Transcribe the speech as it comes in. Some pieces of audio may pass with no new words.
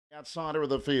Outsider of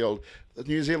the field, the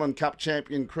New Zealand Cup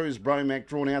champion Cruz Bromac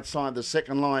drawn outside the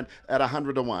second line at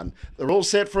 100 to 1. They're all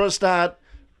set for a start.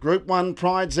 Group 1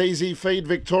 Pride's Easy Feed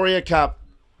Victoria Cup.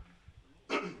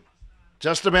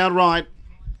 Just about right.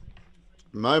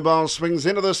 Mobile swings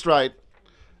into the straight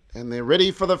and they're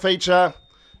ready for the feature.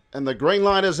 And the green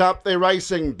light is up, they're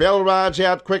racing. Belraj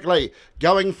out quickly.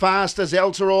 Going fast as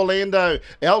Elter Orlando.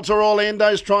 Elter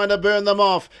Orlando's trying to burn them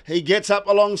off. He gets up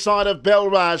alongside of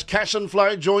Belraj. Cash and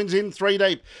Flow joins in 3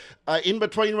 deep. In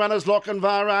between runners,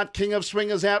 Lochinvar, King of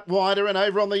Swingers out wider and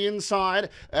over on the inside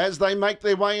as they make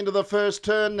their way into the first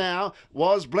turn now.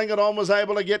 Bling It On was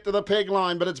able to get to the peg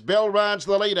line, but it's Belraj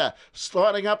the leader.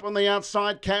 Sliding up on the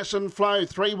outside, Cash and Flow,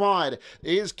 3 wide.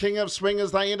 Is King of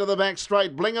Swingers, they enter the back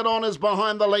straight. Bling It On is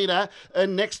behind the leader,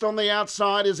 and next on the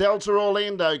outside is Elter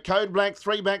Orlando. Code Black,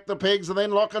 3 back the pegs, and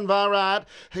then Lochinvar.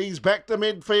 He's back to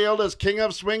midfield as King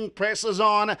of Swing presses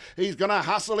on. He's going to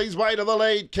hustle his way to the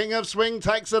lead. King of Swing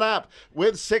takes it up.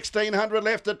 With 1600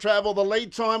 left to travel, the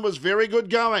lead time was very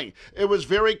good going. It was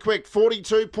very quick,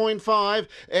 42.5,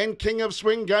 and King of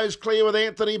Swing goes clear with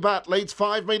Anthony Butt, leads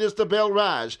 5 metres to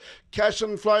Belraj. Cash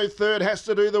and Flow third, has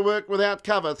to do the work without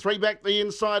cover. 3 back the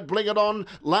inside, Bling It On,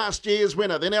 last year's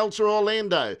winner. Then Elter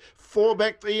Orlando. 4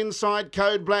 back the inside,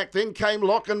 Code Black. Then came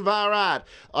Lochinvar.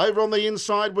 Over on the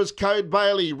inside was Code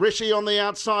Bailey. Rishi on the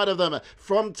outside of them.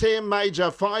 From Tam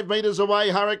Major, 5 metres away,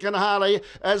 Hurricane Harley,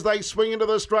 as they swing into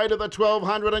the straight of the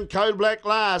 1200, and Code Black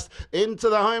last. Into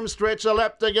the home stretch, a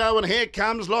lap to go, and here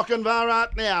comes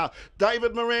Lochinvar now.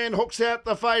 David Moran hooks out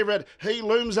the favourite. He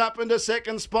looms up into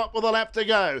second spot with a lap to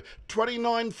go.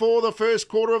 29.4 the first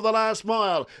quarter of the last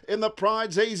mile in the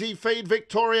Pride's Easy Feed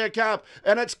Victoria Cup,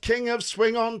 and it's King of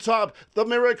Swing on top. The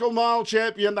Miracle Mile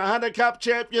champion, the Hunter Cup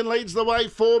champion, leads the way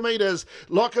 4 metres.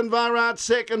 Lochinvar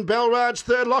second, Belraj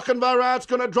third. Lochinvar's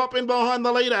going to drop in behind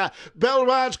the leader.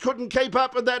 Belraj couldn't keep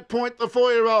up at that point, the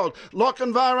 4-year-old.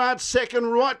 Lochinvar second,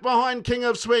 right behind King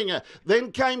of Swing.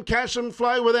 Then came Cash and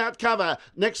Flow without cover.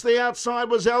 Next the outside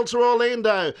was Elter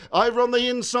Orlando. Over on the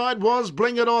inside was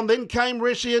Bling It On. Then came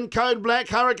Rishi and Code Black,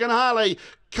 Hurricane Harley,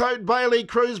 Code Bailey,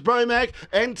 Cruz Bromac,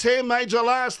 and Tam Major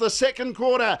last the second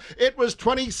quarter. It was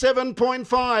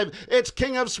 27.5. It's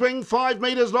King of Swing, 5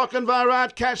 metres,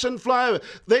 Lochinvar, Cash and Flow.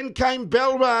 Then came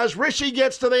Belraj. Rishi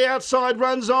gets to the outside,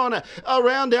 runs on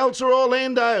around Elter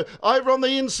Orlando. Over on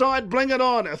the inside, Bling It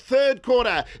On. Third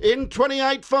quarter in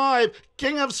 28.5.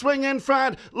 King of Swing in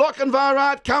front.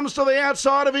 Lochinvar comes to the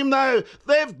outside of him though.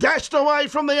 They've dashed away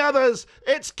from the others.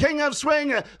 It's King of Swing.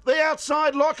 The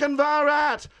outside,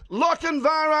 Lochinvar.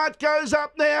 Lochinvar goes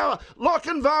up now.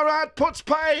 Lochinvar puts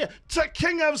pay to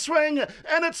King of Swing,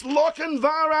 and it's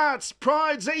Lochinvar's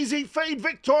Pride's Easy Feed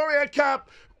Victoria Cup.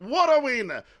 What a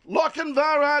win!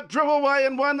 Lochinvar drew away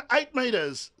and won 8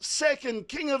 metres. Second,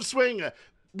 King of Swing.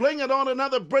 Bling It On,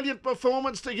 another brilliant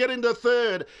performance to get into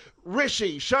third.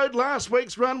 Rishi showed last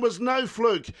week's run was no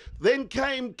fluke. Then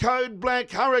came Code Black,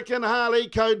 Hurricane Harley,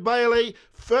 Code Bailey.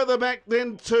 Further back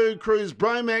then to Cruz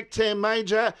Bromac, Tam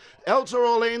Major, Elter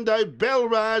Orlando,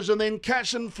 Belraj, and then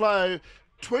Cash and Flow.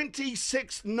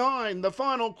 26.9 the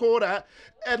final quarter,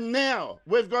 and now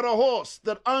we've got a horse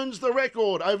that owns the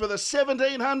record over the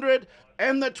 1700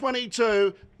 and the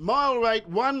 22 mile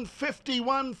rate,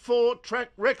 151.4 track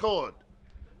record.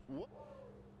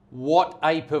 What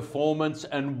a performance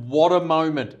and what a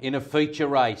moment in a feature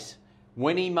race.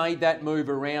 When he made that move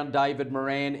around David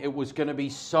Moran, it was going to be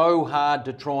so hard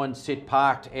to try and sit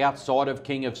parked outside of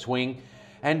King of Swing.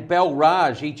 And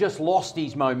Belraj, he just lost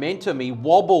his momentum. He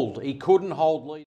wobbled. He couldn't hold lead.